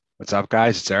What's up,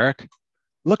 guys? It's Eric.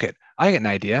 I get an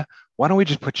idea. Why don't we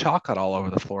just put chocolate all over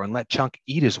the floor and let Chunk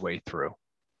eat his way through?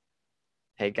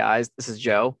 Hey guys, this is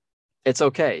Joe. It's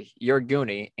okay. You're a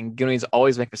Goonie, and Goonies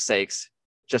always make mistakes.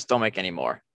 Just don't make any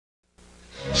more.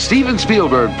 Steven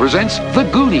Spielberg presents The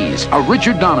Goonies, a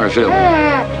Richard Donner film.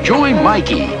 Join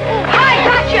Mikey. I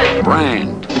gotcha!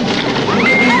 Brand.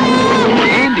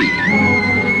 Andy.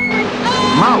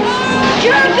 Mouth.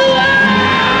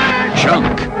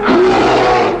 Chunk.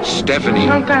 Stephanie.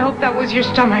 Chunk, I hope that was your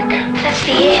stomach. That's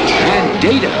the end. And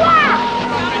Data.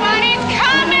 Somebody's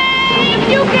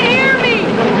coming! You can hear me!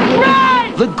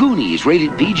 Run! The Goonies,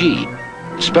 rated PG.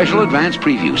 Special advance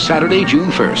preview, Saturday, June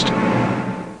 1st.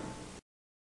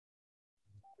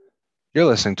 You're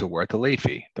listening to Worth the Late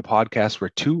Fee, the podcast where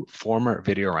two former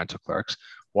video rental clerks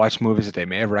watch movies that they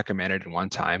may have recommended in one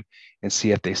time and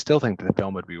see if they still think that the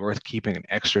film would be worth keeping an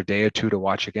extra day or two to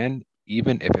watch again,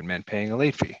 even if it meant paying a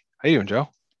late fee. How you doing, Joe?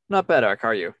 Not bad, Eric. How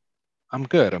are you? I'm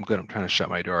good. I'm trying to shut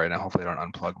my door right now. Hopefully I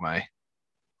don't unplug my...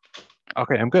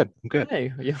 Okay, I'm good.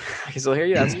 Hey, I can still hear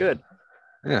you. That's good.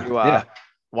 Yeah.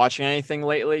 Watching anything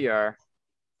lately or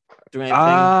doing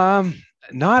anything?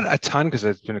 Not a ton because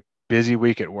it's been a busy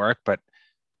week at work, but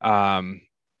and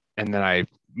then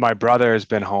my brother has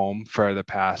been home for the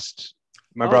past.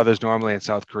 My brother's normally in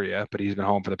South Korea, but he's been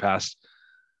home for the past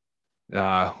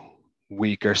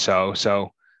week or so.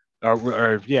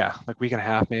 Like week and a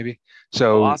half maybe.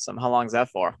 So Awesome. How long is that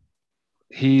for?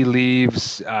 he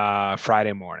leaves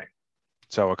Friday morning,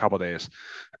 so a couple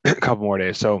more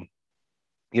days. So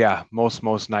yeah,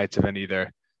 most nights have been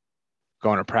either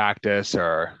going to practice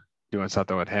or doing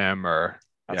something with him or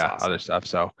Awesome. other stuff.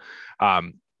 So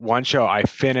one show I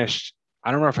finished, I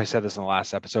don't know if I said this in the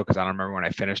last episode because I don't remember when I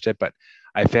finished it, but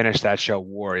I finished that show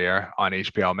Warrior on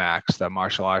HBO Max, the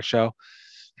martial arts show.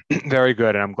 Very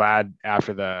good. And I'm glad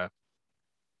after the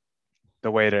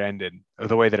way that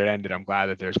it ended, I'm glad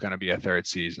that there's going to be a third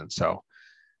season. So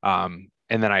and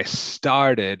then I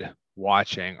started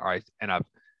watching, I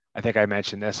think I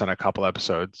mentioned this on a couple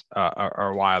episodes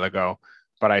or a while ago,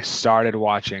 but I started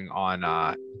watching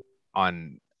on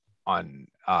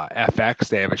FX.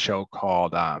 They have a show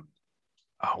called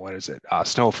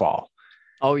Snowfall.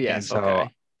 Oh yes. So Okay.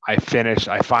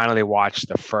 I finally watched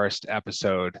the first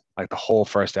episode, like the whole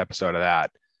first episode of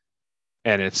that,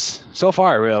 and it's so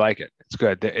far I really like it. It's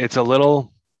good. It's a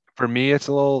little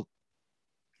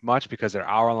much because they're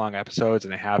hour-long episodes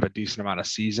and they have a decent amount of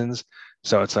seasons,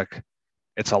 so it's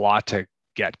a lot to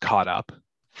get caught up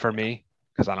for me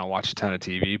because I don't watch a ton of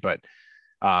TV. But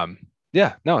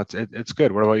it's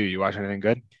good. What about you? You watch anything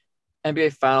good?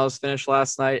 NBA Finals finished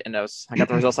last night, and I got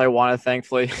the results I wanted,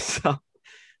 thankfully. So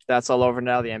that's all over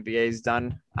now. The NBA is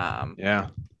done.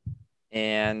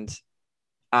 And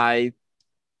I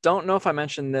don't know if I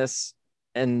mentioned this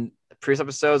in previous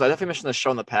episodes. I definitely mentioned the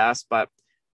show in the past, but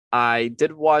I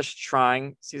did watch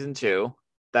Trying season 2.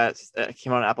 That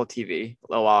came on Apple TV a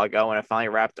little while ago, and it finally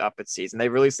wrapped up its season. They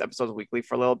released episodes weekly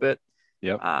for a little bit.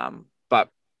 Yep. But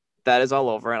that is all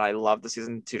over, and I love the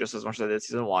season 2 just as much as I did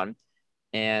season 1.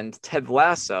 And Ted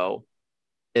Lasso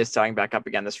is starting back up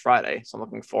again this Friday, so I'm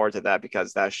looking forward to that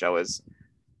because that show is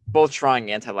both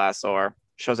Trying and Ted Lasso are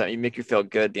shows that make you feel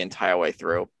good the entire way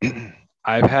through.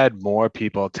 I've had more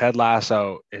people. Ted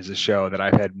Lasso is a show that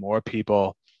I've had more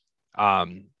people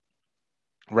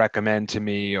recommend to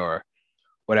me or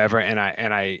whatever, and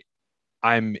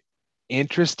I'm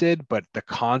interested, but the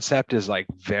concept is like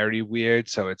very weird.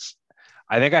 So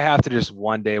I think I have to just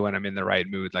one day when I'm in the right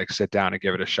mood, like sit down and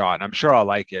give it a shot. And I'm sure I'll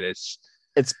like it.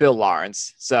 It's Bill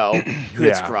Lawrence, so who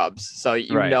did Scrubs. So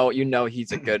Right. you know he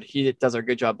does a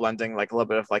good job blending like a little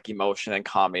bit of like emotion and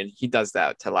comedy. And he does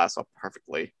that Ted Lasso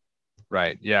perfectly.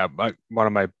 Right. Yeah. But one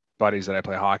of my buddies that I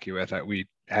play hockey with, we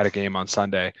had a game on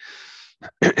Sunday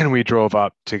and we drove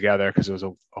up together because it was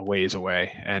a ways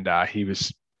away. And he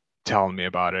was telling me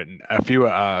about it. And a few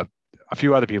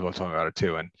other people have told me about it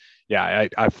too. And yeah,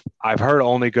 I've heard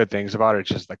only good things about it. It's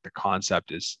just like the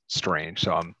concept is strange.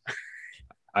 So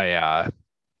I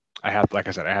have, like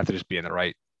I said, I have to just be in the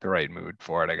right mood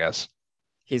for it, I guess.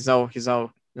 He's no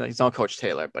Coach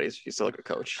Taylor, but he's still a good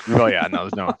coach. Well, yeah, no,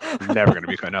 there's never going to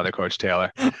be another Coach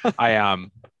Taylor.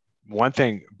 One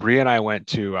thing, Bree and I went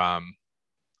to,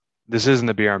 this isn't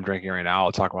the beer I'm drinking right now.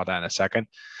 I'll talk about that in a second.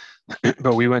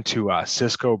 But we went to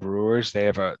Cisco Brewers.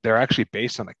 They're actually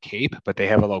based on the Cape, but they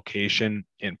have a location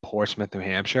in Portsmouth, New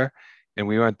Hampshire. And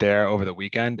we went there over the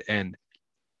weekend. And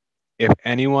if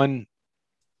anyone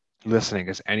listening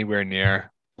is anywhere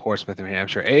near Portsmouth, New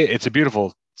Hampshire, it's a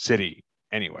beautiful city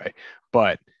anyway,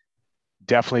 but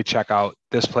definitely check out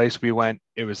this place we went.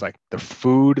 it was like the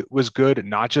food was good,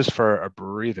 not just for a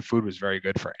brewery. The food was very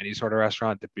good for any sort of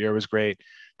restaurant. The beer was great.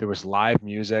 There was live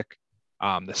music.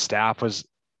 The staff was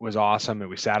awesome, and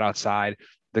we sat outside.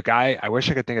 The guy, I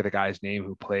wish I could think of the guy's name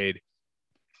who played.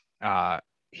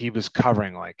 He was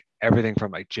covering like everything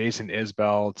from like Jason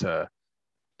Isbell to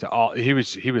all. He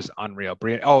was unreal.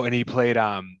 Oh, and he played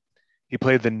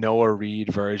the Noah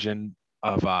Reed version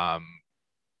of oh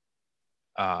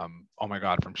my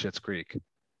God, from Schitt's Creek.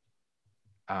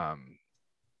 I'm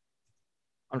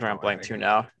trying to blank too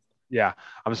now. Yeah,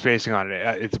 I'm spacing on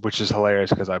it. Which is hilarious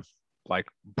because I've like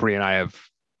Brie and I have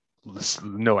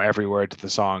know every word to the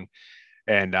song,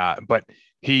 and but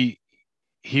he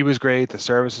was great. The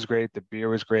service was great. The beer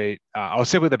was great.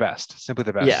 Simply the best. Simply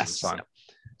the best. Yes. Is the song.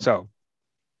 So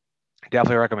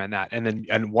definitely recommend that.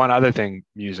 And one other thing,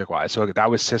 music wise. So that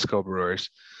was Cisco Brewers.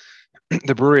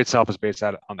 The brewery itself is based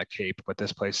out on the Cape, but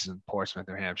this place is in Portsmouth,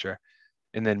 New Hampshire.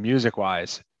 And then music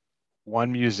wise,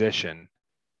 one musician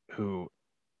who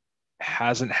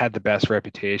hasn't had the best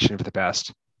reputation for the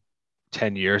past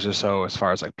 10 years or so as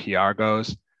far as like PR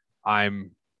goes.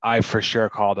 I for sure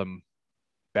called him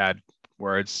bad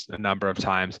words a number of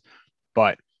times,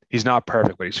 but he's not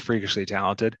perfect, but he's freakishly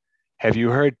talented. Have you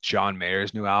heard John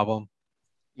Mayer's new album?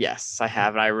 Yes, I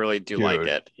have, and I really do like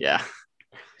it. Yeah.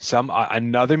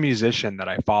 Another musician that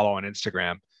I follow on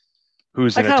Instagram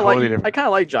who's I kind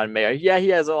of like John Mayer. Yeah, he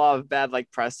has a lot of bad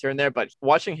like press here and there, but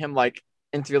watching him like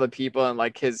interview the people and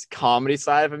like his comedy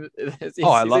side of him,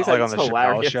 I love like on the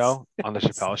hilarious. Chappelle show. On the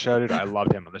Chappelle show, dude, I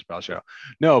loved him on the Chappelle show.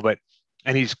 No,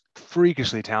 and he's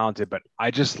freakishly talented, but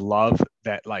I just love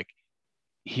that like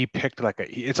he picked like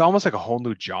it's almost like a whole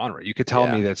new genre. You could tell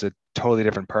me that's a totally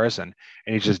different person,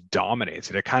 and he just dominates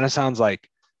it. It kind of sounds like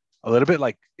a little bit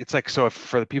like it's like, so if,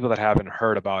 for the people that haven't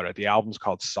heard about it, the album's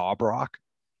called Sob Rock,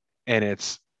 and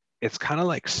it's kind of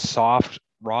like soft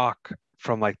rock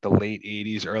from like the late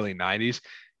 80s, early 90s.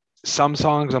 Some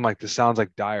songs I'm like, this sounds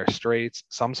like Dire Straits.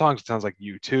 Some songs it sounds like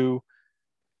U2.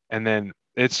 And then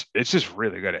it's just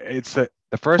really good. It's the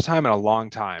first time in a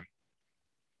long time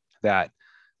that,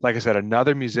 like I said,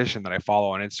 another musician that I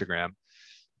follow on Instagram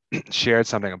shared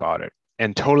something about it,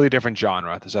 and totally different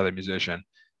genre, this other musician.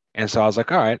 And so I was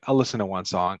like, all right, I'll listen to one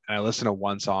song. And I listened to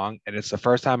one song, and it's the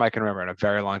first time I can remember in a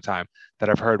very long time that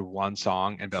I've heard one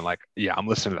song and been like, yeah, I'm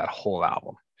listening to that whole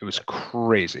album. It was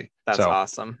crazy. That's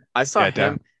awesome. I saw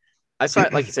him. I saw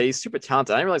it, like you said, he's super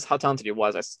talented. I didn't realize how talented he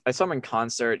was. I saw him in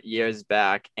concert years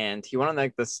back, and he went on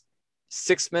like this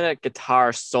 6-minute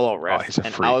guitar solo riff. He's a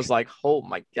and freak. I was like, oh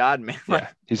my God, man. Yeah,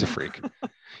 he's a freak.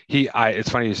 It's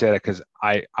funny you say that because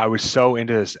I was so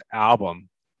into this album,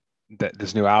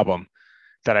 this new album,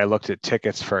 that I looked at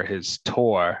tickets for his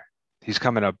tour. He's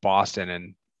coming to Boston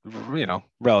and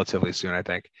relatively soon, I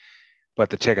think. But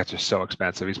the tickets are so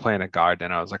expensive. He's playing at Garden,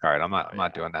 and I was like, all right, I'm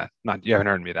not doing that. You haven't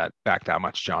heard me back that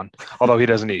much, John. Although he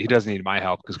doesn't need my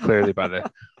help, because clearly by the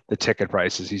ticket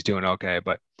prices, he's doing okay.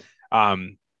 But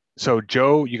so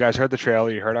Joe, you guys heard the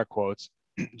trailer, you heard our quotes.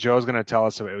 Joe's gonna tell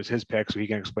us, so it was his pick, so he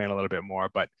can explain a little bit more.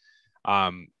 But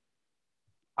what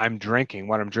I'm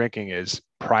drinking is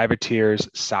Privateer's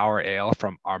Sour Ale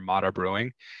from Armada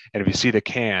Brewing. And if you see the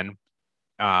can,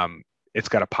 it's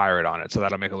got a pirate on it. So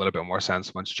that'll make a little bit more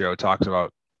sense once Joe talks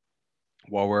about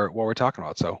what we're talking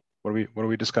about. So what are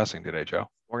we discussing today, Joe?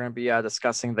 We're going to be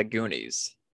discussing The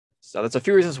Goonies. So there's a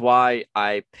few reasons why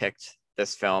I picked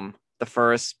this film. The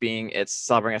first being it's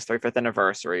celebrating its 35th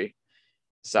anniversary.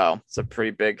 So it's a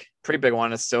pretty big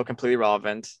one. It's still completely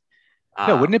relevant.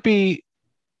 Wouldn't it be?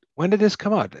 When did this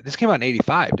come out? This came out in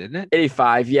 85, didn't it?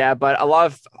 85, yeah. But a lot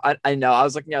of, I know, I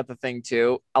was looking at the thing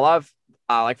too. A lot of,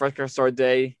 like Record Store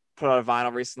Day put out a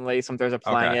vinyl recently. Some stores are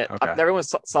playing it. Okay.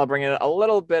 Everyone's celebrating it a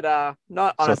little bit,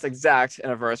 not on its exact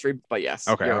anniversary, but yes,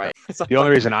 you're right. The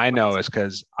only reason I know is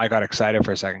because I got excited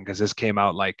for a second because this came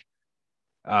out like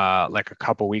a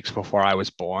couple weeks before I was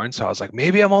born. So I was like,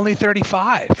 maybe I'm only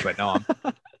 35, but no,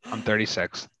 I'm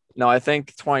 36. No, I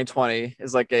think 2020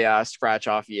 is like a scratch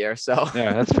off year. So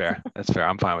yeah, that's fair.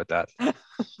 I'm fine with that. But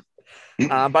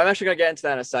I'm actually going to get into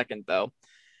that in a second, though.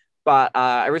 But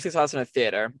I recently saw this in a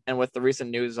theater, and with the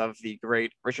recent news of the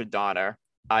great Richard Donner,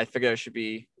 I figured it should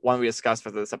be one we discussed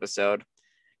for this episode.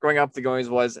 Growing up, The Goonies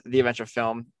was the adventure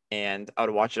film, and I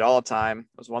would watch it all the time. It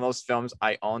was one of those films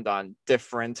I owned on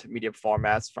different media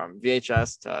formats, from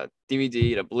VHS to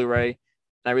DVD to Blu-ray. And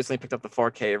I recently picked up the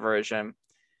 4K version.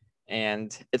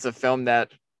 And it's a film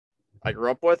that I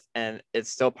grew up with, and it's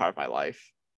still part of my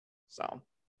life. So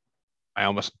I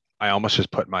almost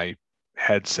just put my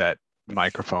headset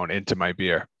microphone into my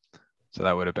beer. So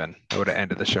that would have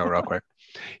ended the show real quick.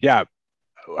 Yeah.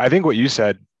 I think what you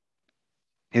said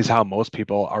is how most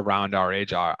people around our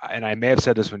age are. And I may have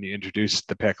said this when you introduced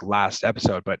the pick last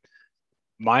episode, but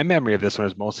my memory of this one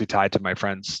is mostly tied to my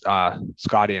friends,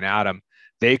 Scotty and Adam.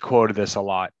 They quoted this a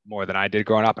lot more than I did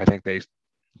growing up. I think they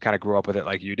kind of grew up with it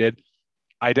like you did.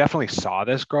 I definitely saw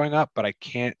this growing up, but I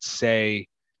can't say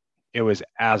it was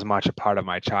as much a part of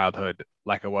my childhood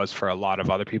like it was for a lot of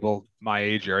other people my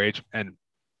age, your age. And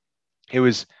it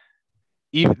was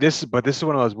even this, but this is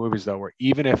one of those movies though, where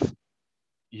even if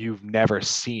you've never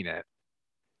seen it,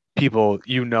 people,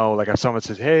 like if someone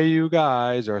says, "Hey, you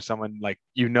guys," or someone like,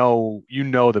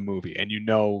 the movie and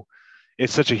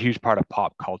it's such a huge part of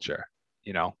pop culture,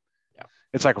 you know, Yeah.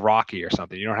 it's like Rocky or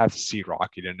something. You don't have to see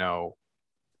Rocky to know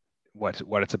what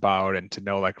it's about and to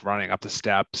know like running up the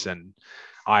steps and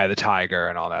Eye of the Tiger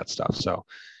and all that stuff. So,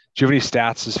 do you have any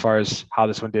stats as far as how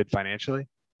this one did financially?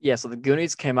 Yeah, so the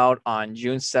Goonies came out on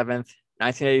June 7th,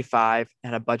 1985,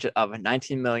 and had a budget of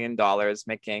 $19 million,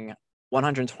 making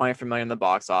 $123 million in the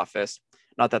box office.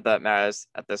 Not that that matters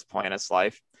at this point in its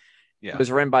life. Yeah. It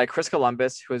was written by Chris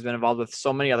Columbus, who has been involved with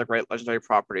so many other great legendary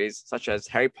properties, such as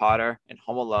Harry Potter and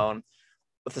Home Alone,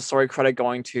 with the story credit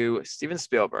going to Steven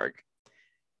Spielberg.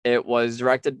 It was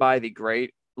directed by the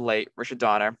great late Richard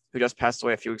Donner, who just passed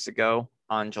away a few weeks ago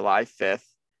on July 5th.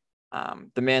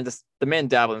 The man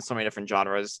dabbled in so many different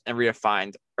genres and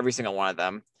redefined every single one of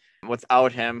them.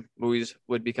 Without him, movies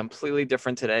would be completely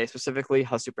different today, specifically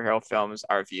how superhero films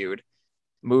are viewed.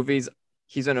 Movies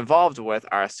he's been involved with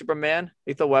are Superman,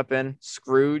 Lethal Weapon,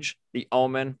 Scrooge, The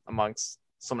Omen, amongst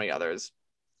so many others.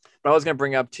 But I was going to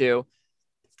bring up too,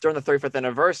 during the 35th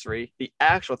anniversary, the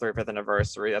actual 35th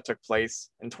anniversary that took place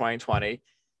in 2020,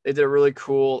 they did a really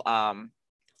cool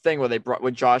thing where they brought,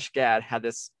 with Josh Gad had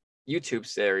this YouTube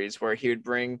series where he would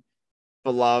bring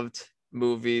beloved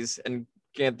movies and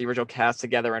get the original cast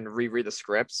together and reread the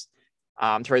scripts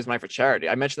to raise money for charity.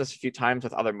 I mentioned this a few times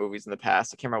with other movies in the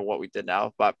past. I can't remember what we did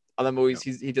now, but other movies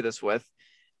he did this with.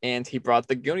 And he brought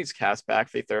the Goonies cast back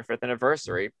for the 35th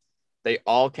anniversary. They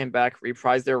all came back,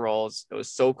 reprised their roles. It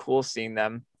was so cool seeing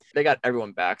them. They got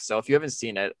everyone back. So if you haven't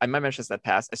seen it, I might mention this in the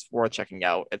past, it's worth checking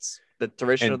out. It's the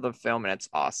duration of the film and it's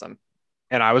awesome.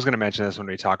 And I was going to mention this when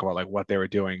we talk about like what they were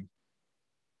doing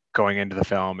going into the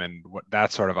film and what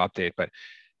that sort of update. But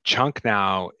Chunk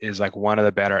now is like one of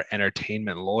the better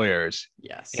entertainment lawyers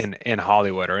Yes. in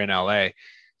Hollywood or in LA.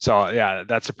 So yeah,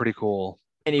 that's a pretty cool.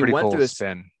 And he pretty went cool through his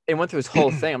spin. It went through his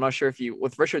whole thing. I'm not sure if you,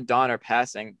 with Richard Donner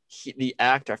passing, the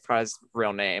actor, I forgot his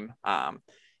real name.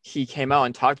 He came out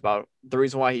and talked about the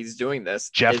reason why he's doing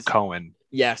this. Jeff Cohen.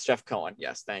 Yes, Jeff Cohen.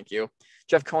 Yes, thank you.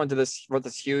 Jeff Cohen wrote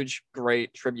this huge,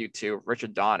 great tribute to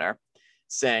Richard Donner,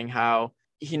 saying how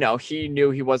he knew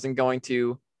he wasn't going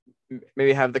to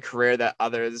maybe have the career that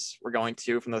others were going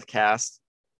to from the cast,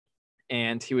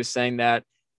 and he was saying that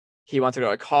he wanted to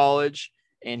go to college,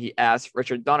 and he asked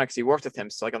Richard Donner, because he worked with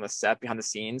him, so like on the set behind the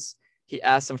scenes, he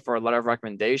asked him for a letter of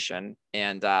recommendation,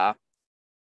 and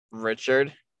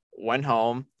Richard went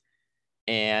home,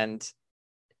 and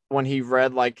when he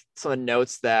read like some of the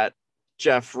notes that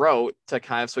Jeff wrote to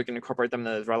kind of so he can incorporate them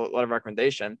in his letter of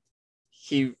recommendation,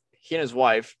 he and his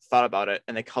wife thought about it,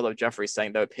 and they called up Jeffrey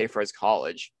saying they would pay for his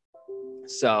college.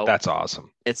 So that's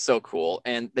awesome. It's so cool.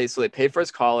 And they paid for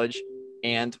his college,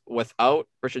 and without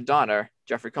Richard Donner,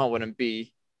 Jeffrey Cohen wouldn't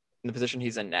be in the position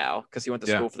he's in now because he went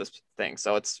to school for this thing.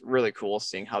 So it's really cool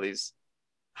seeing how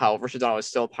Richard Donner was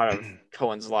still part of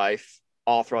Cohen's life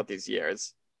all throughout these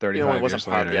years. 35 years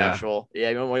later,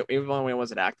 even when he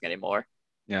wasn't acting anymore.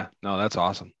 Yeah, no, that's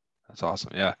awesome. That's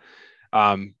awesome. Yeah.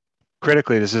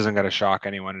 Critically, this isn't going to shock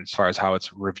anyone as far as how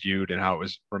it's reviewed and how it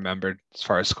was remembered as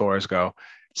far as scores go.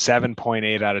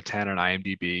 7.8 out of 10 on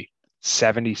IMDb,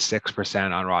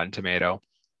 76% on Rotten Tomato,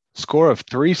 score of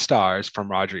 3 stars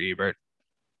from Roger Ebert.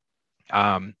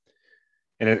 And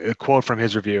a quote from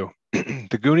his review: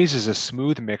 "The Goonies is a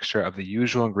smooth mixture of the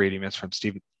usual ingredients from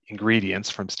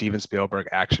Steven Spielberg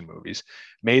action movies,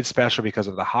 made special because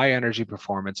of the high energy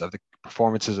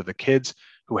performances of the kids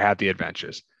who had the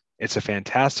adventures. It's a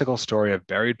fantastical story of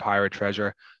buried pirate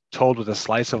treasure, told with a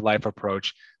slice of life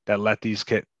approach that lets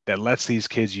these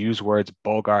kids use words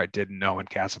Bogart didn't know in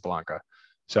Casablanca."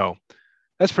 So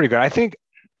that's pretty good. I think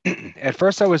at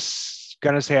first I was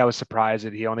gonna say I was surprised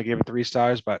that he only gave it 3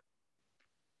 stars, but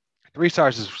 3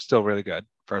 stars is still really good,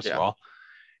 first of all.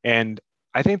 And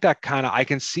I think that I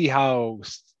can see how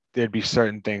there'd be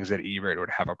certain things that Ebert would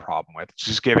have a problem with,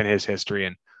 just given his history.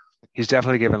 And he's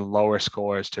definitely given lower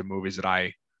scores to movies that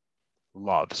I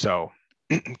love. So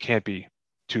can't be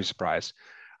too surprised.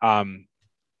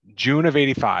 June of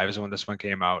 85 is when this one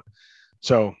came out.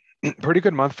 So pretty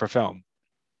good month for film.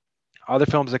 Other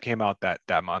films that came out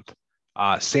that month: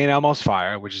 St. Elmo's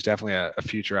Fire, which is definitely a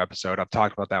future episode. I've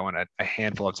talked about that one a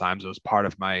handful of times. It was part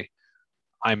of my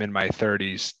I'm in my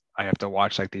 30s. I have to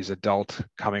watch like these adult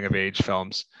coming of age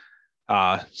films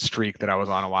streak that I was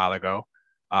on a while ago.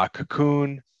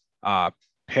 Cocoon, uh,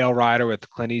 Pale Rider with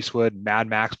Clint Eastwood, Mad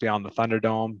Max Beyond the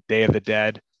Thunderdome, Day of the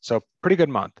Dead. So pretty good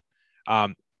month.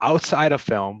 Outside of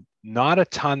film, not a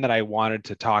ton that I wanted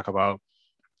to talk about.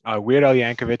 Weird Al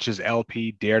Yankovic's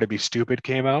LP Dare to Be Stupid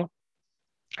came out,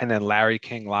 and then Larry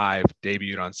King Live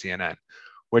debuted on CNN,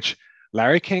 which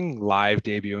Larry King Live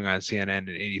debuting on CNN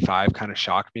in '85 kind of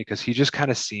shocked me because he just kind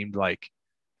of seemed like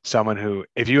someone who,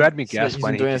 if you had me guess He's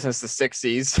when been doing it since the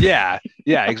 60s. yeah,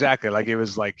 exactly. Like it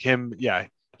was like him. Yeah,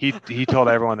 he told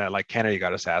everyone that like Kennedy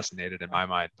got assassinated in my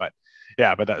mind. But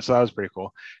yeah, so that was pretty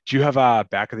cool. Do you have a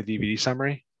back of the DVD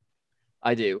summary?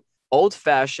 I do.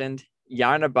 Old-fashioned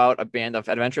yarn about a band of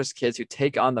adventurous kids who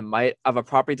take on the might of a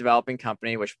property developing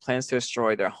company which plans to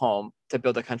destroy their home to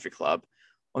build a country club.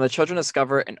 When the children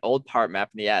discover an old part map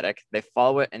in the attic, they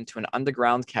follow it into an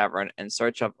underground cavern in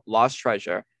search of lost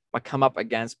treasure, but come up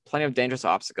against plenty of dangerous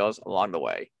obstacles along the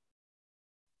way.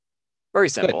 Very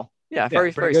simple. Yeah,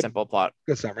 very pretty good. simple plot.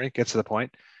 Good summary. Gets to the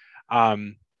point.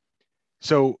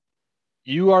 So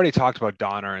you already talked about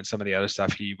Donner and some of the other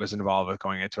stuff he was involved with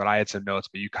going into it. I had some notes,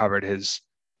 but you covered his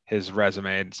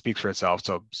resume and it speaks for itself.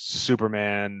 So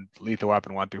Superman, Lethal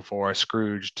Weapon 1 through 4,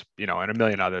 Scrooged, and a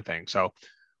million other things. So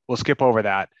we'll skip over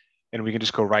that and we can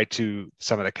just go right to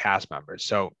some of the cast members.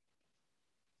 So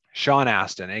Sean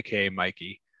Astin, aka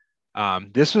Mikey.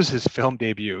 This was his film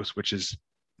debut, which is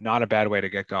not a bad way to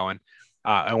get going.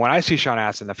 And when I see Sean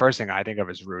Astin, the first thing I think of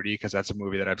is Rudy, because that's a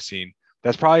movie that I've seen.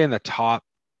 That's probably in the top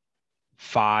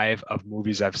 5 of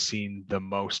movies I've seen the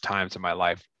most times in my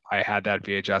life. I had that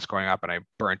VHS growing up and I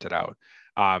burnt it out.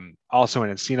 Also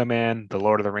in Encino Man, the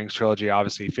Lord of the Rings trilogy,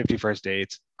 obviously 50 First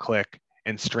Dates, Click,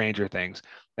 and Stranger Things.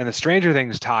 And the Stranger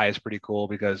Things tie is pretty cool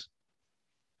because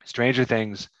Stranger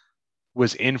Things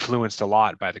was influenced a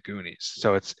lot by the Goonies.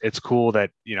 So it's cool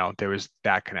that, there was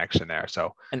that connection there.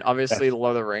 So, and obviously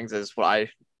Lord of the Rings is what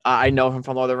I know him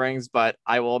from Lord of the Rings, but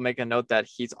I will make a note that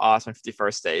he's awesome in 50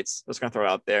 First Dates. Just gonna throw it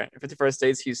out there. In 50 First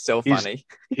Dates, he's so funny.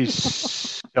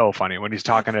 He's so funny when he's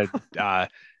talking to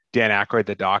Dan Aykroyd,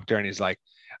 the doctor, and he's like,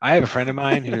 I have a friend of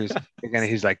mine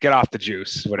he's like, get off the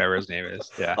juice, whatever his name is.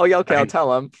 Yeah. Oh yeah, okay, I'll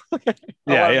tell him.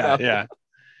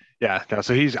 Yeah. No,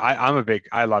 so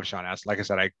I love Sean Astin. Like I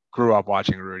said, I grew up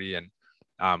watching Rudy, and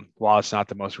while it's not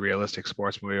the most realistic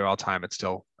sports movie of all time, I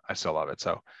still love it.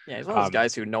 So yeah, he's one of those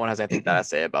guys who no one has anything bad to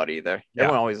say about either. Yeah.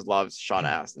 Everyone always loves Sean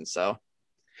Astin. So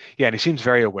yeah, and he seems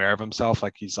very aware of himself.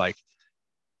 Like he's like,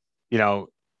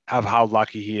 of how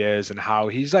lucky he is and how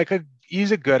he's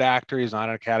a good actor. He's not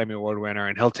an Academy Award winner,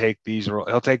 and he'll take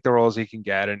the roles he can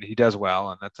get, and he does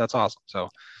well, and that's awesome. So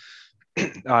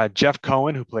Jeff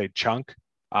Cohen, who played Chunk,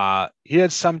 he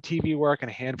had some TV work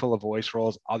and a handful of voice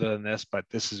roles other than this, but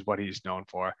this is what he's known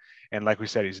for. And like we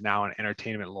said, he's now an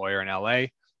entertainment lawyer in LA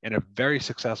and a very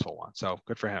successful one. So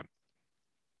good for him.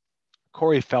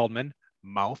 Corey Feldman,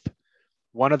 Mouth,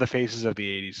 one of the faces of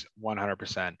the 80s,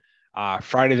 100%.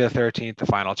 Friday the 13th, the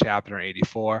final chapter in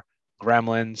 84,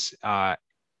 Gremlins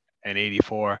in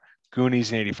 84,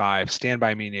 Goonies in 85, Stand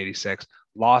By Me in 86,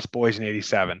 Lost Boys in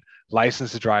 87,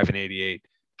 License to Drive in 88,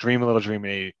 Dream a Little Dream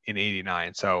in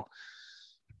 89. So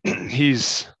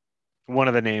he's one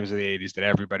of the names of the 80s that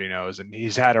everybody knows, and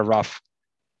he's had a rough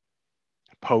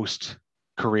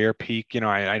post-career peak.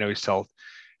 I know he's still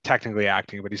technically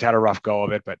acting, but he's had a rough go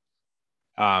of it. But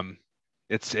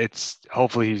it's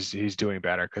hopefully he's doing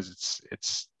better, because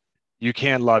it's you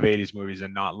can't love 80s movies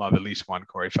and not love at least one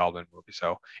Corey Feldman movie.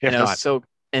 So if not.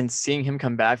 And seeing him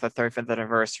come back for the 35th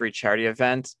anniversary charity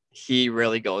event, he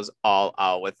really goes all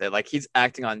out with it. Like he's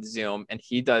acting on Zoom and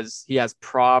he has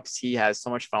props. He has so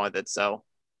much fun with it. So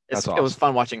awesome. It was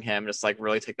fun watching him just like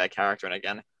really take that character in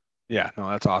again. Yeah, no,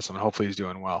 that's awesome. And hopefully he's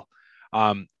doing well.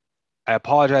 I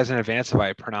apologize in advance if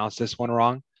I pronounced this one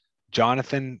wrong.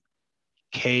 Jonathan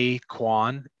K.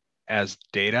 Kwan as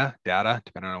Data,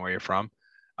 depending on where you're from.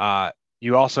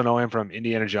 You also know him from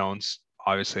Indiana Jones,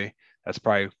 obviously. That's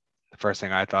probably the first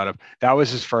thing I thought of. That was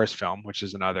his first film, which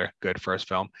is another good first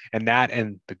film. And that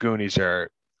and the Goonies are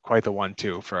quite the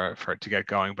 1-2 for to get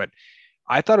going. But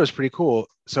I thought it was pretty cool.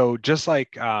 So just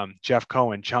like Jeff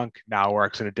Cohen, Chunk now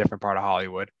works in a different part of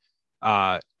Hollywood.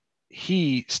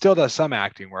 He still does some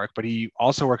acting work, but he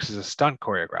also works as a stunt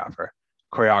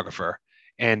choreographer.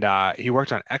 And he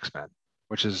worked on X-Men,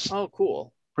 which is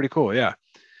cool. Pretty cool, yeah.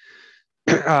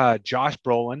 Josh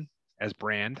Brolin as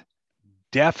Brand.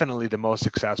 Definitely the most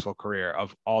successful career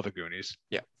of all the Goonies.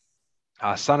 Yeah.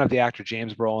 Son of the actor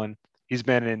James Brolin. He's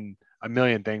been in a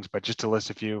million things, but just to list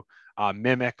a few,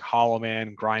 Mimic, Hollow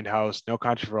Man, Grindhouse, No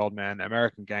Country for Old Men,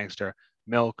 American Gangster,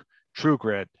 Milk, True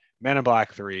Grit, Men in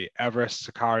Black 3, Everest,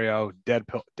 Sicario,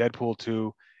 Deadpool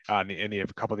 2, in a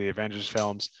couple of the Avengers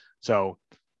films. So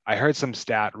I heard some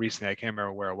stat recently, I can't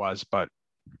remember where it was, but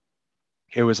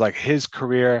it was like his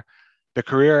career, the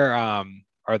career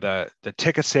or the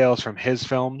ticket sales from his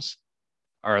films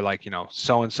are like,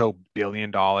 so and so $1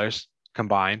 billion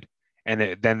combined.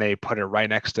 And then they put it right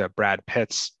next to Brad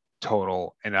Pitt's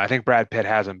total. And I think Brad Pitt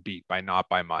has him beat by not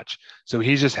by much. So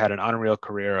he's just had an unreal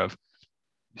career of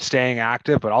staying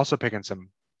active, but also picking some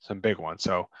big ones.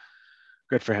 So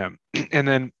good for him. And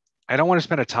then I don't want to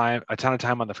spend a ton of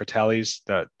time on the Fratellis,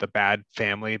 the bad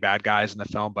family, bad guys in the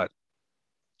film, but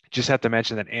just have to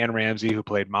mention that Anne Ramsey, who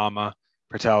played Mama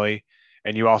Fratelli,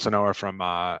 and you also know her from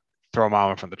Throw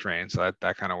Mama from the Train, so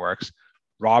that kind of works.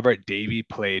 Robert Davey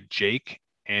played Jake,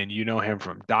 and you know him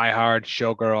from Die Hard,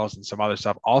 Showgirls, and some other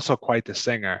stuff. Also quite the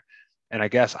singer, and I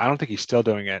don't think he's still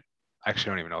doing it.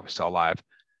 Actually, I don't even know if he's still alive,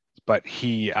 but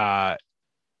he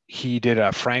did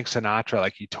a Frank Sinatra,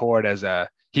 like he toured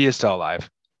he is still alive.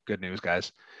 Good news,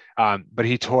 guys. But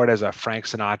he toured as a Frank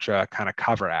Sinatra kind of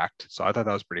cover act. So I thought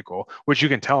that was pretty cool, which you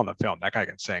can tell in the film. That guy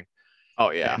can sing. Oh,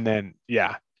 yeah.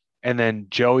 And then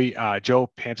Joe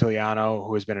Pantoliano,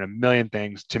 who has been in a million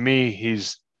things. To me,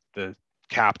 he's the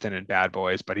captain in Bad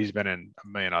Boys, but he's been in a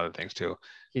million other things too.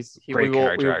 Great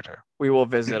character actor. We will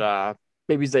visit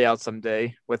Baby's Day Out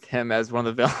someday with him as one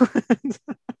of the villains.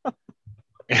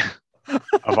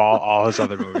 Of all his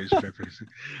other movies.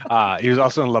 He was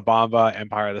also in La Bamba,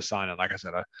 Empire of the Sun, and like I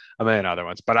said, a million other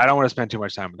ones. But I don't want to spend too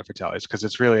much time with the Fratellis because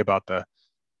it's really about the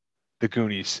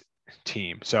Goonies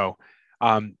team. So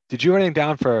did you write anything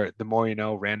down for the more you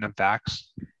know random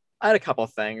facts? I had a couple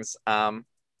of things.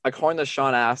 According to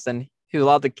Sean Astin, he was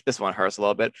allowed to, this one hurts a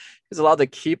little bit, he was allowed to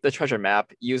keep the treasure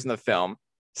map used in the film.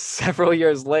 Several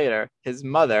years later, his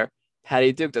mother,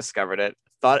 Patty Duke, discovered it,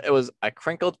 thought it was a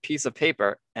crinkled piece of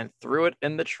paper, and threw it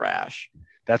in the trash.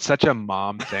 That's such a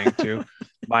mom thing too.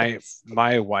 My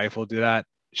wife will do that.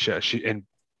 She and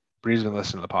Bree's been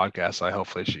listening to the podcast, so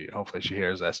hopefully she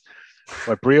hears this.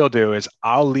 What Bree will do is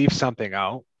I'll leave something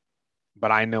out,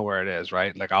 but I know where it is,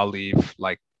 right? Like I'll leave,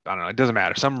 like, I don't know, it doesn't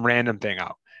matter, some random thing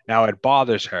out. Now it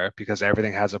bothers her because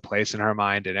everything has a place in her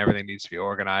mind and everything needs to be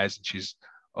organized, and she's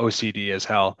OCD as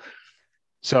hell.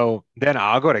 So then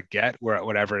I'll go to get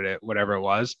whatever it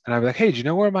was, and I'll be like, "Hey, do you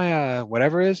know where my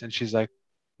whatever is?" And she's like,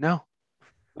 "No."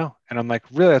 And I'm like,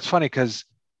 "Really? That's funny because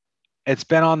it's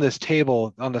been on this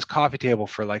coffee table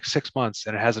for like 6 months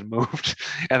and it hasn't moved."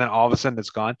 And then all of a sudden it's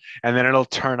gone, and then it'll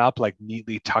turn up like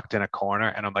neatly tucked in a corner,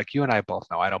 and I'm like, "You and I both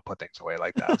know I don't put things away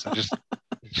like that. So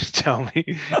just tell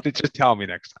me, just tell me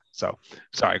next time." So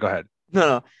sorry, go ahead.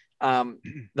 No.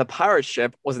 The pirate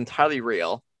ship was entirely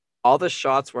real. All the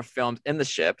shots were filmed in the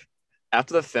ship.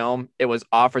 After the film, it was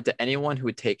offered to anyone who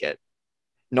would take it.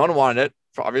 No one wanted it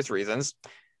for obvious reasons.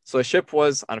 So the ship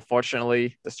was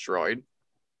unfortunately destroyed.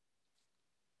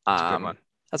 That's a good one.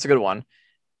 That's a good one.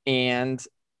 And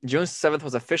June 7th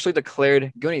was officially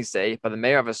declared Goonies Day by the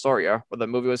mayor of Astoria, where the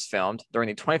movie was filmed during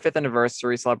the 25th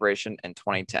anniversary celebration in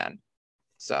 2010.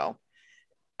 So,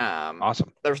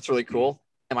 awesome. That's really cool.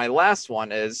 And my last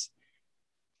one is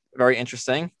very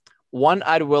interesting.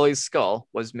 One-Eyed Willie's skull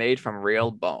was made from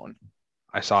real bone.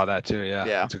 I saw that too.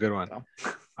 Yeah. It's a good one.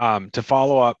 So. To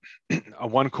follow up,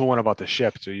 one cool one about the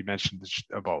ship. So you mentioned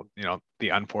about the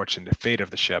unfortunate fate of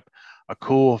the ship. A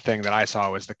cool thing that I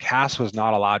saw was the cast was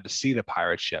not allowed to see the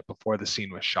pirate ship before the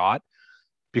scene was shot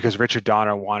because Richard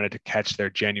Donner wanted to catch their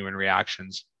genuine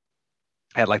reactions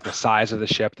at like the size of the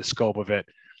ship, the scope of it.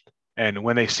 And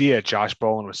when they see it, Josh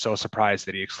Brolin was so surprised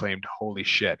that he exclaimed, "Holy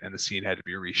shit," and the scene had to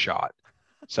be reshot.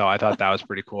 So I thought that was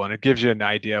pretty cool. And it gives you an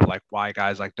idea of like why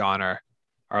guys like Donner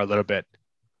are a little bit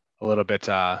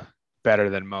better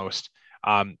than most.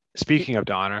 Speaking of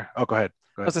Donner, go ahead.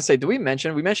 I was gonna say, we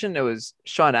mentioned it was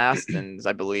Sean Astin's,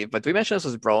 I believe, but do we mention this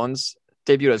was Brolin's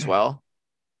debut as well?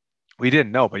 We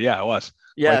didn't know, but yeah, it was.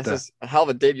 Yeah, it's just a hell of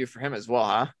a debut for him as well,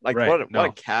 huh? Like what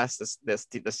a cast this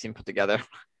team put together.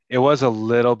 It was a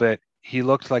little bit. He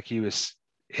looked like he was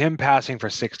him passing for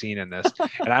 16 in this,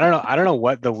 and I don't know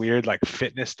what the weird like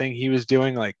fitness thing he was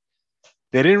doing. Like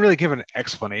they didn't really give an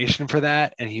explanation for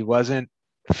that, and he wasn't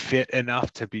fit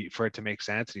enough for it to make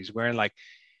sense. And he's wearing like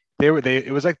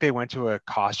it was like they went to a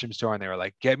costume store and they were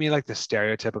like, "Get me like the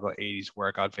stereotypical 80s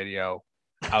workout video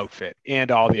outfit and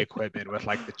all the equipment with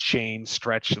like the chain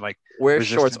stretch, like wear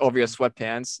shorts over your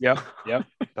sweatpants." Yep.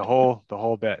 The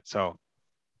whole bit. So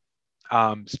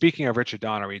speaking of Richard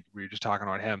Donner, we were just talking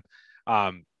about him.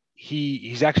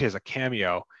 He's actually has a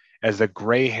cameo as the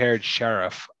gray-haired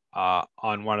sheriff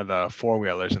on one of the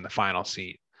four-wheelers in the final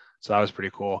scene. So that was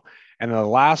pretty cool. And the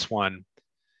last one,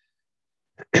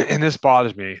 and this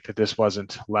bothers me that this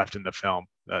wasn't left in the film.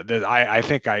 I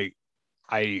think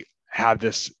I have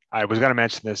this. I was going to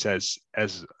mention this as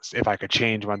if I could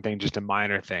change one thing, just a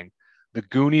minor thing. The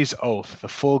Goonies oath, the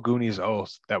full Goonies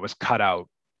oath that was cut out,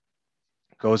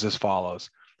 goes as follows: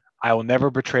 I will never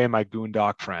betray my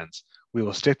Goondock friends. We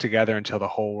will stick together until the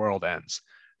whole world ends.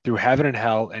 Through heaven and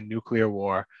hell and nuclear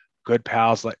war, good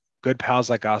pals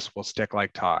like us will stick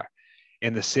like tar.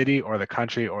 In the city or the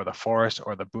country or the forest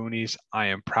or the boonies, I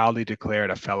am proudly declared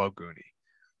a fellow Goonie.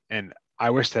 And I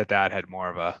wish that had more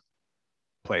of a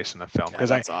place in the film, because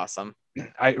that's awesome.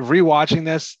 I rewatching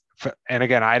this, and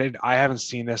again, I haven't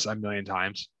seen this a million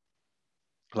times,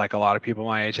 like a lot of people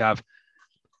my age have.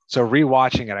 So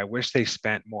rewatching it, I wish they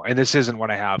spent more. And this isn't what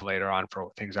I have later on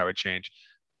for things I would change.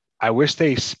 I wish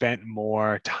they spent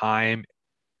more time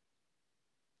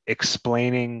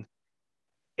explaining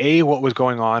what was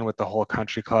going on with the whole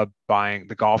country club buying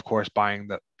the golf course, buying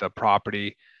the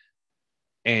property.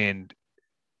 And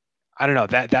I don't know,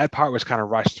 that part was kind of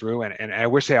rushed through. And I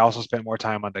wish they also spent more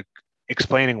time on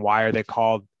explaining why are they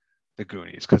called the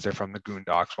Goonies, because they're from the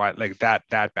Goondocks. Why, like that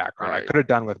background. Right. I could have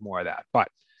done with more of that. But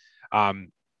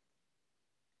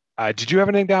did you have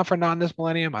anything down for Not in This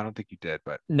Millennium? I don't think you did,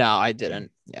 but no, I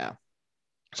didn't. Yeah.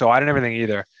 So I didn't have anything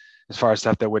either, as far as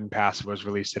stuff that wouldn't pass if it was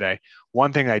released today.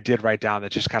 One thing I did write down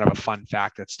that's just kind of a fun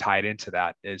fact that's tied into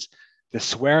that is the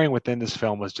swearing within this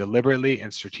film was deliberately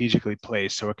and strategically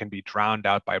placed so it can be drowned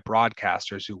out by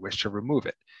broadcasters who wish to remove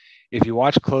it. If you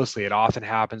watch closely, it often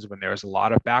happens when there's a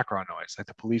lot of background noise, like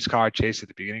the police car chase at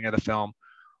the beginning of the film,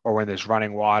 or when there's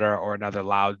running water or another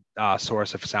loud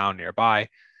source of sound nearby.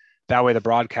 That way the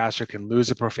broadcaster can lose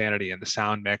the profanity in the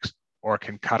sound mix, or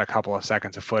can cut a couple of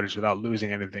seconds of footage without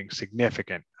losing anything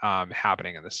significant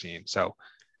happening in the scene. So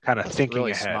kind of thinking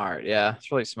really ahead. Smart. Yeah,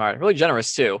 it's really smart. Really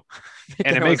generous too.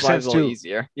 And it makes sense too.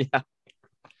 Easier. Yeah.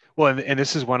 Well, and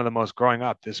this is one of the most, growing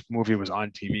up, this movie was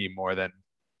on TV more than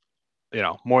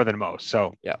most.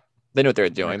 So yeah, they knew what they were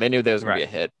doing. They knew there was going to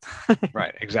be a hit.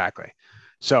 Right. Exactly.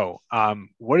 So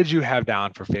what did you have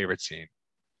down for favorite scene?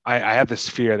 I have this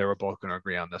fear that we're both going to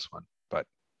agree on this one, but.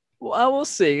 Well, we'll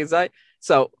see.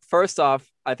 So first off,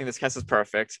 I think this cast is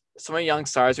perfect. So many young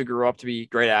stars who grew up to be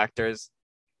great actors,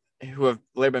 who have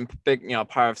later been big,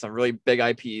 part of some really big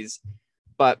IPs.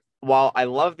 But while I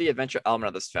love the adventure element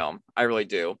of this film, I really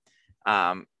do.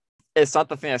 It's not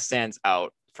the thing that stands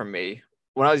out for me.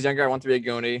 When I was younger, I wanted to be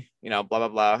a Goonie, blah, blah,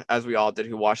 blah, as we all did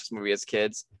who watched this movie as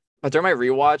kids. But during my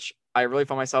rewatch, I really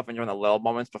found myself enjoying the little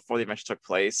moments before the adventure took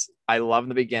place. I love in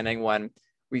the beginning when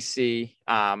we see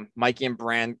Mikey and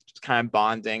Bran kind of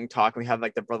bonding, talking. We have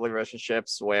like the brotherly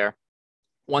relationships where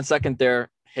 1 second they're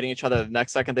hitting each other, the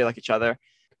next second they like each other.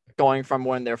 Going from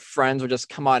when their friends would just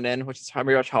come on in, which is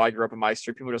pretty much how I grew up in my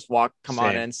street. People just come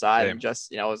on inside and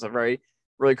just, it was a very,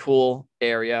 really cool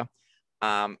area.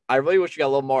 I really wish we got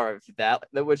a little more of that,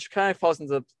 which kind of falls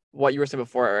into what you were saying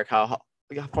before, Eric, how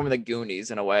forming the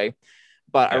Goonies in a way.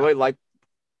 But I really like,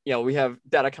 we have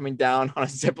Dada coming down on a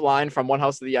zip line from one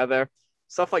house to the other.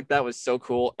 Stuff like that was so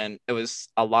cool, and it was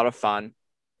a lot of fun.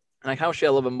 And I kind of wish we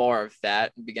had a little bit more of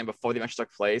that begin before the adventure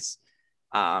took place,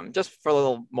 just for a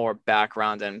little more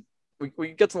background. And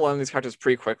we get to learn these characters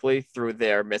pretty quickly through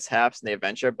their mishaps and the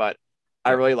adventure, but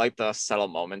I really like the subtle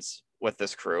moments with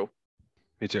this crew.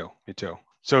 Me too.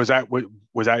 So was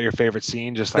that your favorite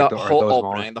scene? Just like the whole opening,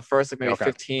 moments? The first maybe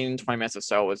 15, 20 minutes or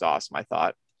so was awesome, I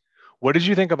thought. What did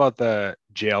you think about the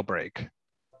jailbreak?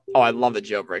 Oh, I love the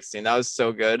jailbreak scene. That was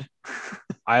so good.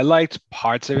 I liked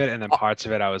parts of it, and then parts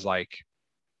of it I was like,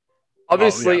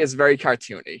 obviously it's very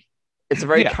cartoony. It's a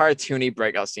very cartoony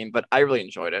breakout scene, but I really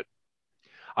enjoyed it.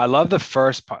 I love the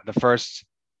first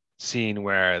scene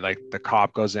where like the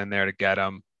cop goes in there to get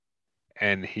him,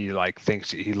 and he like thinks,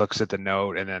 he looks at the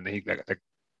note, and then the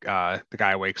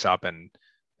guy wakes up and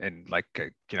like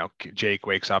Jake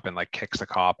wakes up and like kicks the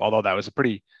cop. Although that was a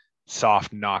pretty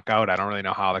soft knockout. I don't really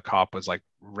know how the cop was like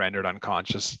rendered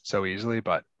unconscious so easily,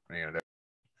 but and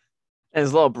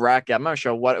his little bracket, I'm not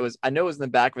sure what it was. I know it was in the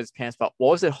back of his pants, but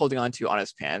what was it holding on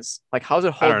his pants? Like, how's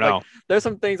it holding? I don't know. Like, there's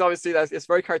some things obviously that it's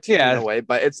very cartoony in a way,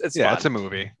 but it's fun. It's a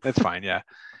movie. It's fine. Yeah.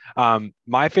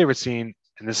 My favorite scene,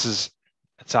 and I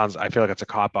feel like it's a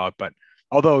cop out, but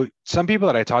although some people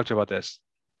that I talked to about this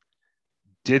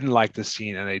didn't like this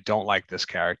scene and they don't like this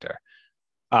character,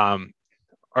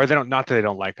 or they don't, not that they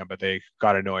don't like him, but they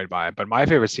got annoyed by him. But my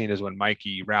favorite scene is when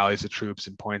Mikey rallies the troops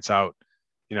and points out,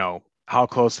 how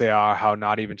close they are, how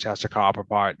not even Chester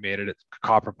Copperpot made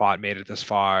it this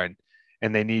far,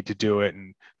 and they need to do it.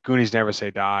 And Goonies never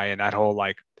say die, and that whole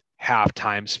like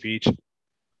halftime speech.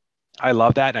 I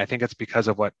love that, and I think it's because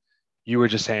of what you were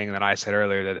just saying that I said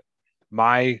earlier that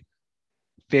my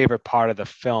favorite part of the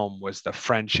film was the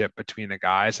friendship between the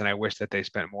guys, and I wish that they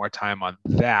spent more time on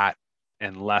that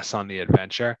and less on the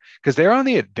adventure, because they're on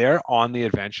the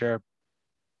adventure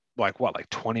like what, like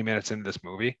 20 minutes into this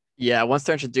movie. Yeah, once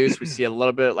they're introduced, we see a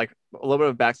little bit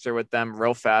of backstory with them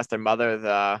real fast. Their mother,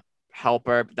 the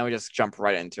helper, but then we just jump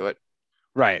right into it.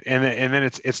 Right. And then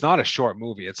it's not a short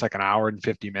movie. It's like an hour and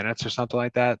 50 minutes or something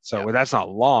like that. So Yeah. well, that's not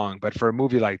long, but for a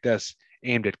movie like this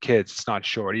aimed at kids, it's not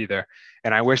short either.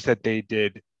 And I wish that they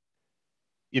did,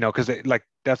 because like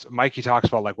that's Mikey talks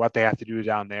about like what they have to do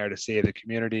down there to save the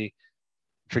community.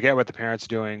 Forget what the parents are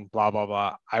doing, blah, blah,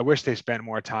 blah. I wish they spent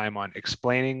more time on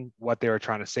explaining what they were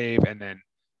trying to save and then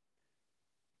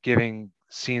giving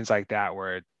scenes like that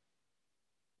where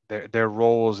their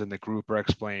roles in the group are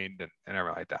explained and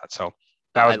everything like that. So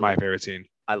that was my favorite scene.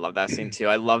 I love that scene too.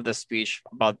 I love the speech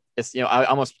about it's. I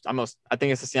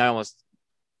think it's the scene I almost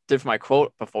did for my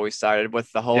quote before we started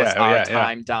with the whole Yeah, it's our yeah,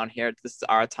 time down here. This is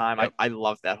our time. Yep. I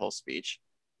love that whole speech.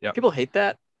 Yep. People hate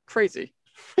that. Crazy.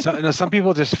 So some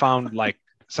people just found like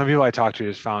some people I talked to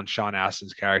just found Sean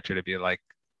Astin's character to be like,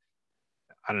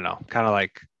 I don't know, kind of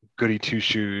like goody two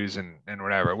shoes and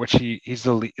whatever, which he's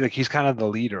he's kind of the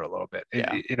leader a little bit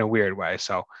in a weird way.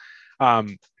 So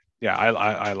yeah,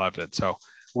 I loved it. So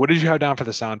what did you have down for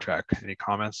the soundtrack? Any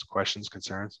comments, questions,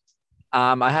 concerns?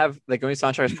 I have the Goonies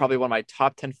soundtrack is probably one of my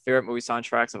top 10 favorite movie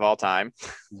soundtracks of all time.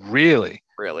 Really?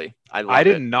 Really. I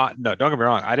did not, no, don't get me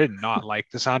wrong. I did not like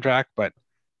the soundtrack, but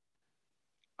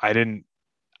I didn't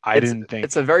think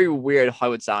it's a very weird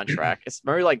Hollywood soundtrack. It's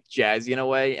very like jazzy in a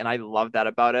way, and I love that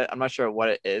about it. I'm not sure what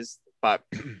it is, but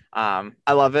I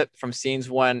love it from scenes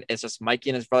when it's just Mikey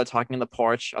and his brother talking in the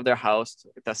porch of their house,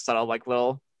 the subtle like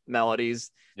little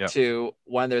melodies, to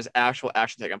when there's actual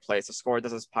action taking place. The score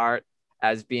does its part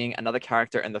as being another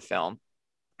character in the film.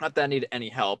 Not that I need any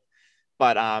help,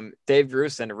 but Dave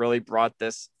Grusin really brought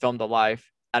this film to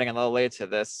life, adding another layer to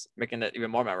this, making it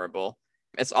even more memorable.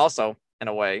 It's also, in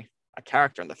a way, a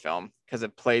character in the film because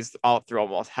it plays all through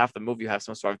almost half the movie. You have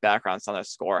some sort of background sound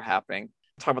score happening.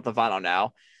 Talk about the vinyl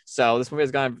now. So this movie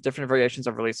has gotten different variations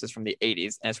of releases from the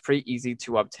 80s, and it's pretty easy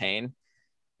to obtain.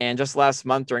 And just last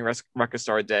month during Record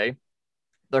Store Day,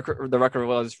 the record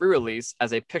was re-released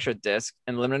as a picture disc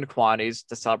in limited quantities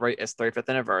to celebrate its 35th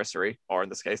anniversary, or in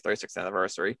this case, 36th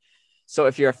anniversary. So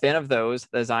if you're a fan of those,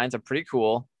 the designs are pretty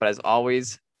cool, but as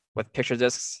always, with picture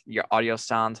discs, your audio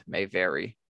sound may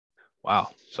vary. Wow.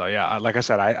 So yeah, like I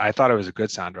said, I thought it was a good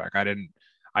soundtrack.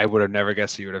 I would have never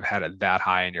guessed you would have had it that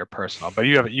high in your personal, but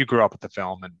you grew up with the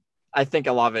film, and I think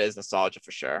a lot of it is nostalgia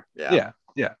for sure. Yeah.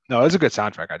 No, it's a good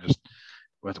soundtrack. I just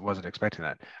wasn't expecting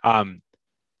that.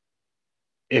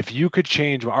 If you could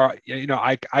change, or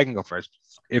I can go first.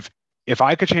 If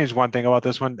I could change one thing about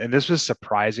this one, and this was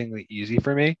surprisingly easy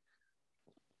for me,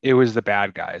 it was the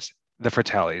bad guys, the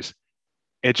Fratellis.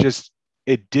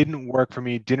 It didn't work for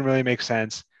me. Didn't really make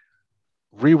sense.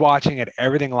 Rewatching it,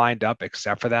 everything lined up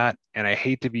except for that, and I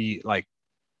hate to be like,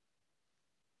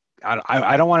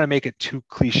 I don't want to make it too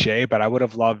cliche, but I would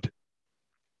have loved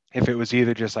if it was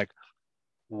either just like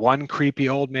one creepy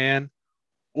old man,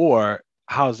 or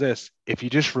how's this if you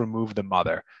just remove the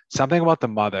mother? Something about the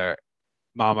mother,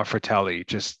 Mama Fratelli,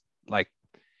 just like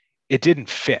it didn't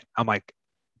fit. I'm like,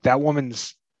 that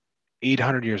woman's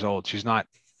 800 years old. She's not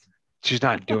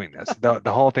doing this. The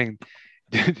whole thing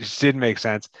just didn't make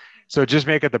sense. So just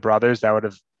make it the brothers. I would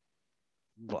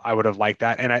have liked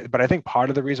that. But I think part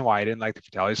of the reason why I didn't like the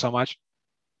Fratelli so much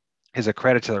is a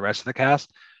credit to the rest of the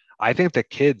cast. I think the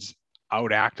kids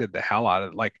outacted the hell out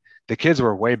of it. Like the kids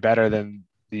were way better than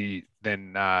the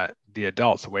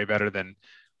adults, way better than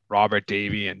Robert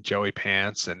Davey and Joey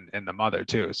Pants and the mother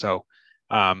too. So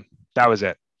that was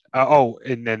it.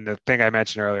 And then the thing I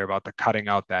mentioned earlier about the cutting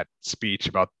out that speech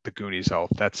about the Goonies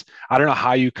oath. I don't know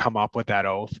how you come up with that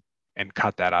oath and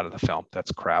cut that out of the film.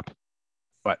 That's crap.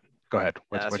 But go ahead.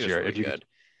 What's your really good?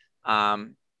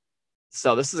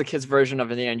 So this is a kid's version of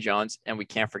Indiana Jones, and we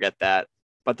can't forget that.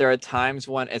 But there are times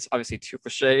when it's obviously too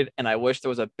cliched, and I wish there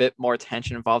was a bit more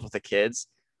tension involved with the kids.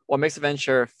 What makes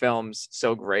adventure films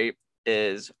so great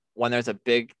is when there's a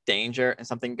big danger and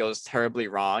something goes terribly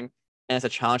wrong, and it's a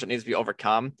challenge that needs to be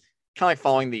overcome, kind of like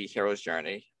following the hero's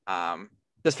journey.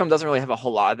 This film doesn't really have a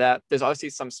whole lot of that. There's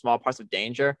obviously some small parts of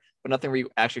danger, but nothing where you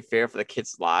actually fear for the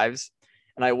kids' lives.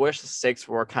 And I wish the stakes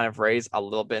were kind of raised a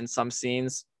little bit in some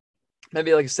scenes.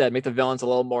 Maybe, like you said, make the villains a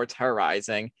little more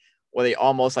terrorizing, where they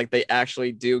almost like they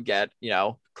actually do get,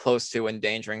 close to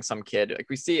endangering some kid. Like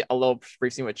we see a little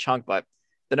brief scene with Chunk, but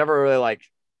they're never really like,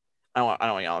 I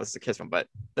don't, this is a kids film, but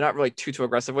they're not really too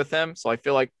aggressive with him. So I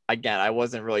feel like, again, I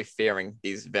wasn't really fearing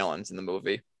these villains in the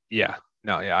movie. Yeah.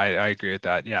 No, yeah, I agree with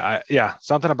that. Yeah,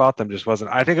 something about them just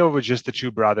wasn't. I think if it was just the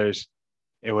two brothers,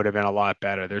 it would have been a lot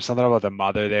better. There's something about the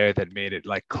mother there that made it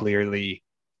like clearly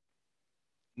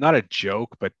not a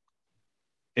joke, but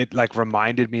it like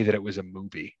reminded me that it was a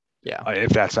movie. Yeah. If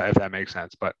that makes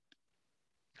sense. But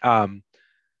um,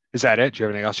 is that it? Do you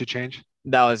have anything else you change?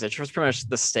 That was it. It was pretty much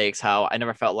the stakes. How I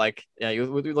never felt like, we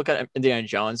look at Indiana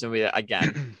Jones and we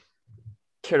again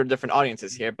cater to different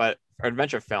audiences here, but for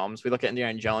adventure films, we look at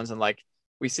Indiana Jones and like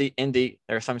we see Indy.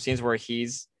 There are some scenes where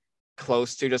he's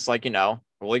close to just like,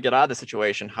 will he get out of the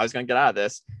situation? How's he gonna get out of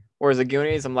this? Whereas the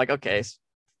Goonies, I'm like, okay,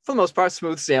 for the most part,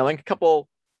 smooth sailing, a couple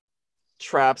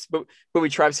traps, booby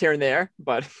traps here and there,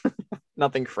 but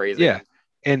nothing crazy. Yeah,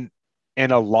 and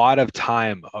a lot of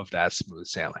time of that smooth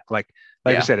sailing. Like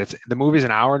I Yeah. said, it's the movie's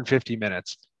an hour and 50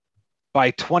 minutes.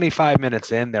 By 25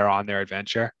 minutes in, they're on their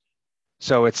adventure.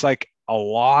 So it's like a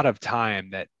lot of time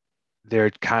that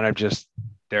they're kind of just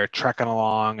they're trekking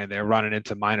along and they're running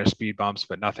into minor speed bumps,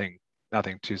 but nothing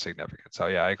too significant. So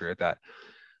yeah, I agree with that.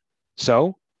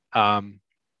 So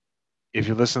if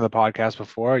you listen to the podcast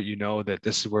before, you know that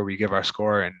this is where we give our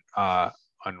score and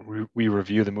we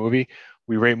review the movie.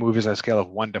 We rate movies on a scale of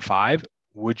 1 to 5.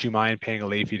 Would you mind paying a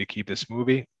late fee to keep this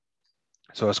movie?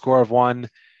 So a score of 1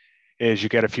 is you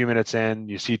get a few minutes in,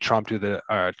 you see you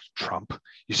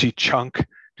see Chunk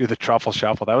do the truffle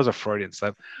shuffle. That was a Freudian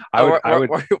slip. I'm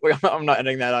not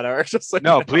editing that out, Eric. Just like,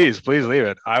 no, please leave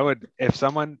it. I would, if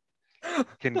someone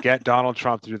can get Donald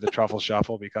Trump to do the truffle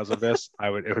shuffle because of this,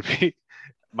 it would be,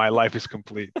 my life is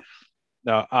complete.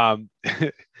 No,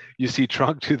 you see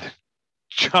Chunk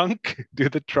do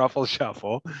the truffle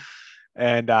shuffle,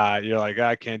 and you're like,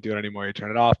 I can't do it anymore. You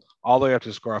turn it off. All the way up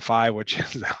to score a 5, which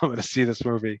is I'm going to see this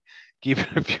movie, keep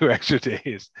it a few extra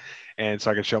days, and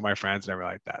so I can show my friends and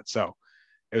everything like that. So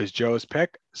it was Joe's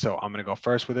pick. So I'm going to go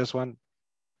first with this one.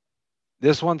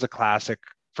 This one's a classic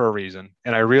for a reason,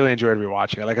 and I really enjoyed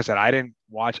rewatching it. Like I said,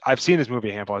 I've seen this movie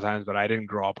a handful of times, but I didn't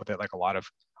grow up with it like a lot of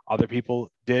other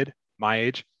people did my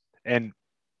age. And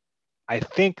I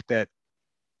think that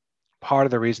part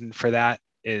of the reason for that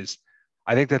is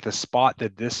I think that the spot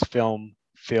that this film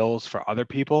fills for other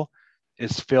people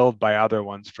is filled by other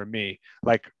ones for me.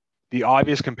 Like the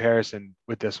obvious comparison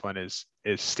with this one is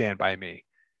Stand By Me.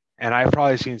 And I've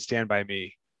probably seen Stand By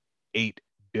Me 8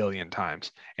 billion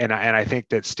times. And I think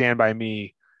that Stand By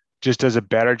Me just does a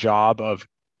better job of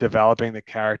developing the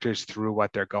characters through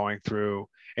what they're going through.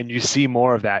 And you see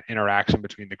more of that interaction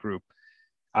between the group.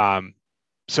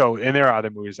 So, and there are other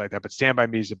movies like that, but Stand By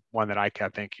Me is the one that I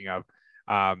kept thinking of.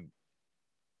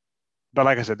 But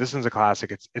like I said, this one's a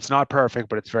classic. It's not perfect,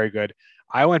 but it's very good.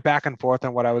 I went back and forth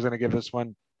on what I was going to give this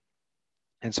one.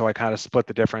 And so I kind of split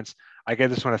the difference. I gave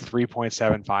this one a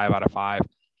 3.75 out of 5.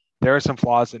 There are some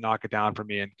flaws that knock it down for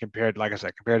me. And compared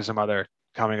to some other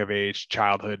coming of age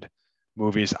childhood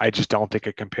movies, I just don't think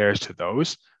it compares to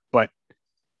those. But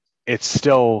it's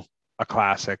still a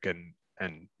classic, and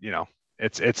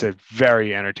it's a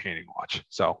very entertaining watch.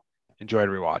 So enjoyed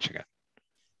rewatching it.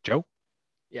 Joe?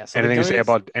 Yeah. So anything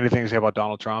to say about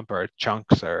Donald Trump or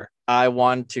Chunks or? I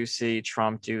want to see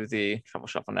Trump do the truffle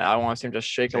shuffle now. I want to see him just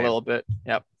shake a little bit.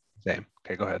 Yep. Same.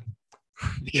 Okay, go ahead.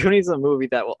 The Goonies is a movie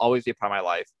that will always be a part of my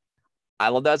life. I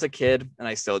loved that as a kid, and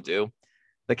I still do.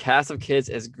 The cast of kids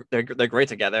they're great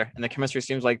together, and the chemistry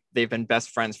seems like they've been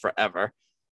best friends forever.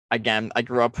 Again, I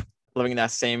grew up living in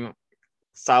that same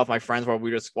style with my friends where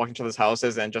we were just walking to each other's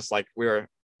houses and just like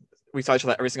we saw each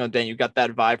other every single day. And you got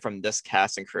that vibe from this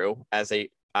cast and crew as they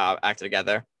acted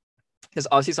together. There's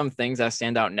obviously some things that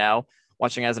stand out now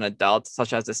watching as an adult,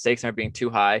 such as the stakes never being too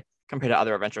high compared to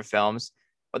other adventure films.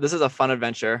 But this is a fun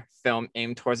adventure film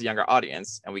aimed towards a younger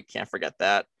audience, and we can't forget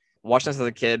that. Watching this as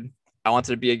a kid, I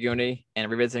wanted to be a Goonie,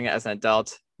 and revisiting it as an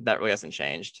adult, that really hasn't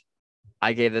changed.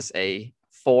 I gave this a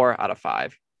 4 out of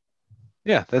 5.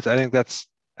 Yeah, I think that's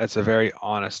a very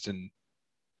honest and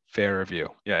fair review.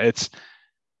 Yeah,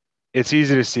 it's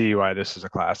easy to see why this is a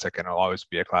classic, and it'll always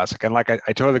be a classic. And like I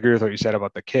totally agree with what you said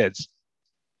about the kids,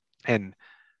 and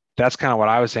that's kind of what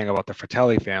I was saying about the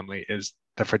Fratelli family is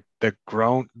the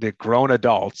grown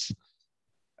adults,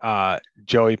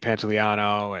 Joey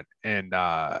Pantoliano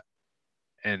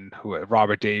and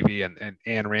Robert Davey and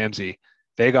Anne Ramsey,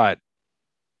 they got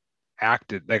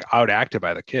outacted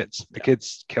by the kids. The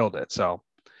kids killed it. So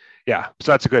yeah,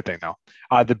 so that's a good thing though.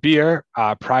 The beer,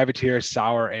 Privateer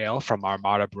Sour Ale from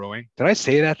Armada Brewing. Did I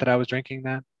say that I was drinking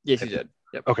that? Yes, you did.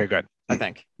 Yep. Okay, good. I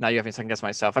think. Now you have me second guess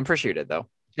myself. I'm pretty sure you did though.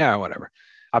 Yeah, whatever.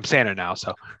 I'm saying it now.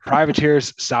 So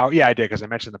Privateer's Sour. Yeah, I did because I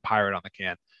mentioned the pirate on the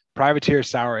can. Privateer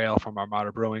Sour Ale from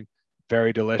Armada Brewing.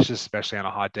 Very delicious, especially on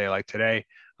a hot day like today.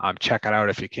 Check it out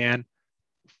if you can.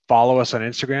 Follow us on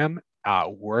Instagram,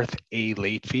 worth a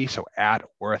late fee. So at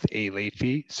worth a late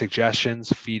fee.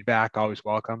 Suggestions, feedback, always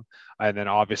welcome. And then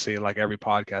obviously, like every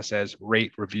podcast says,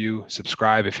 rate, review,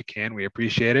 subscribe if you can. We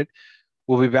appreciate it.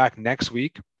 We'll be back next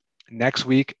week. Next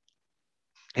week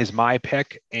is my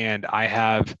pick, and I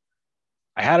had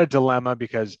a dilemma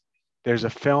because there's a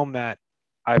film that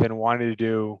I've been wanting to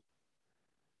do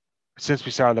since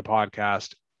we started the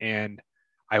podcast, and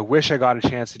I wish I got a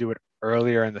chance to do it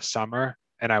earlier in the summer.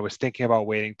 And I was thinking about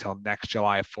waiting till next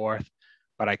July 4th,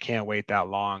 but I can't wait that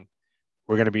long.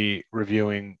 We're going to be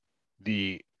reviewing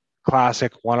the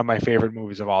classic, one of my favorite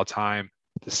movies of all time,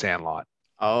 The Sandlot.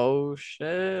 Oh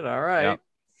shit! All right.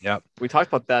 Yep. We talked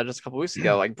about that just a couple weeks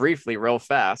ago, like briefly, real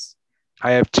fast.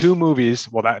 I have 2 movies.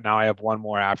 Well, now I have one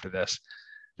more after this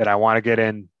that I want to get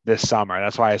in this summer.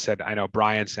 That's why I said, I know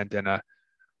Brian sent in a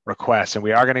request, and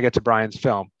we are going to get to Brian's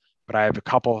film, but I have a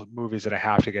couple movies that I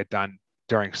have to get done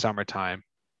during summertime.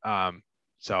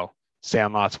 So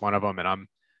Sandlot's one of them, and I'm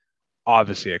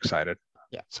obviously excited.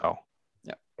 Yeah. So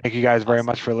yeah. Thank you guys very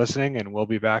much for listening, and we'll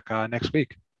be back next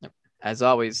week. As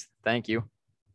always, thank you.